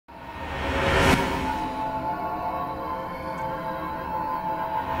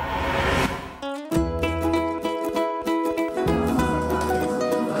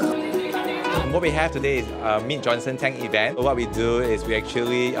what we have today is Meet Johnson Tang event. What we do is we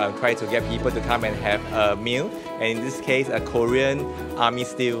actually try to get people to come and have a meal, and in this case, a Korean army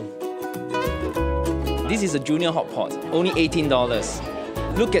stew. This is a junior hot pot, only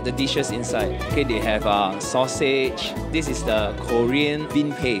 $18. Look at the dishes inside. Okay, they have sausage. This is the Korean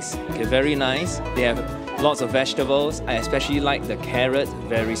bean paste. Okay, very nice. They have lots of vegetables. I especially like the carrot,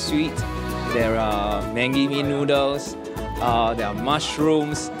 very sweet. There are Maggi mee noodles. There are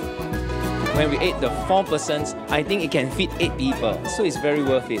mushrooms. When we ate the 4 persons, I think it can feed 8 people. So it's very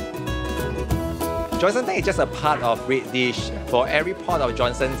worth it. Johnson Tang is just a part of RedDish. For every pot of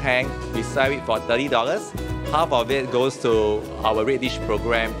Johnson Tang, we sell it for $30. Half of it goes to our RedDish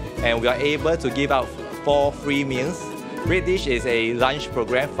program, and we are able to give out 4 free meals. RedDish is a lunch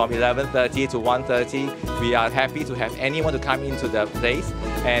program from 11:30 to 1:30. We are happy to have anyone to come into the place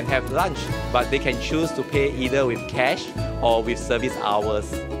and have lunch, but they can choose to pay either with cash or with service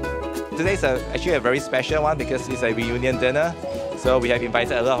hours. Today is actually a very special one because it's a reunion dinner. So we have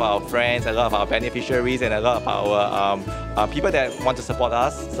invited a lot of our friends, a lot of our beneficiaries, and a lot of our people that want to support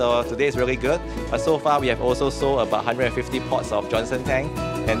us. So today is really good. But so far we have also sold about 150 pots of Johnson Tang,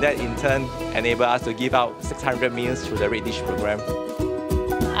 and that in turn enabled us to give out 600 meals through the RedDish program.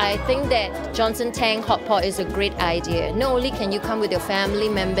 I think that Johnson Tang Hot Pot is a great idea. Not only can you come with your family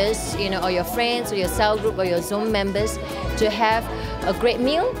members, or your friends, or your cell group, or your Zoom members to have a great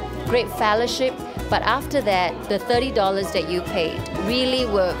meal, great fellowship, but after that, the $30 that you paid really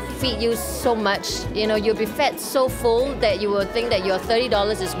will feed you so much. You'll be fed so full that you will think that your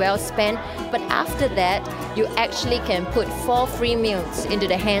 $30 is well spent. But after that, you actually can put 4 free meals into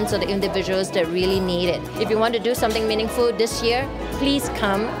the hands of the individuals that really need it. If you want to do something meaningful this year, please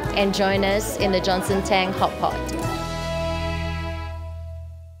come and join us in the Johnson Tang Hot Pot.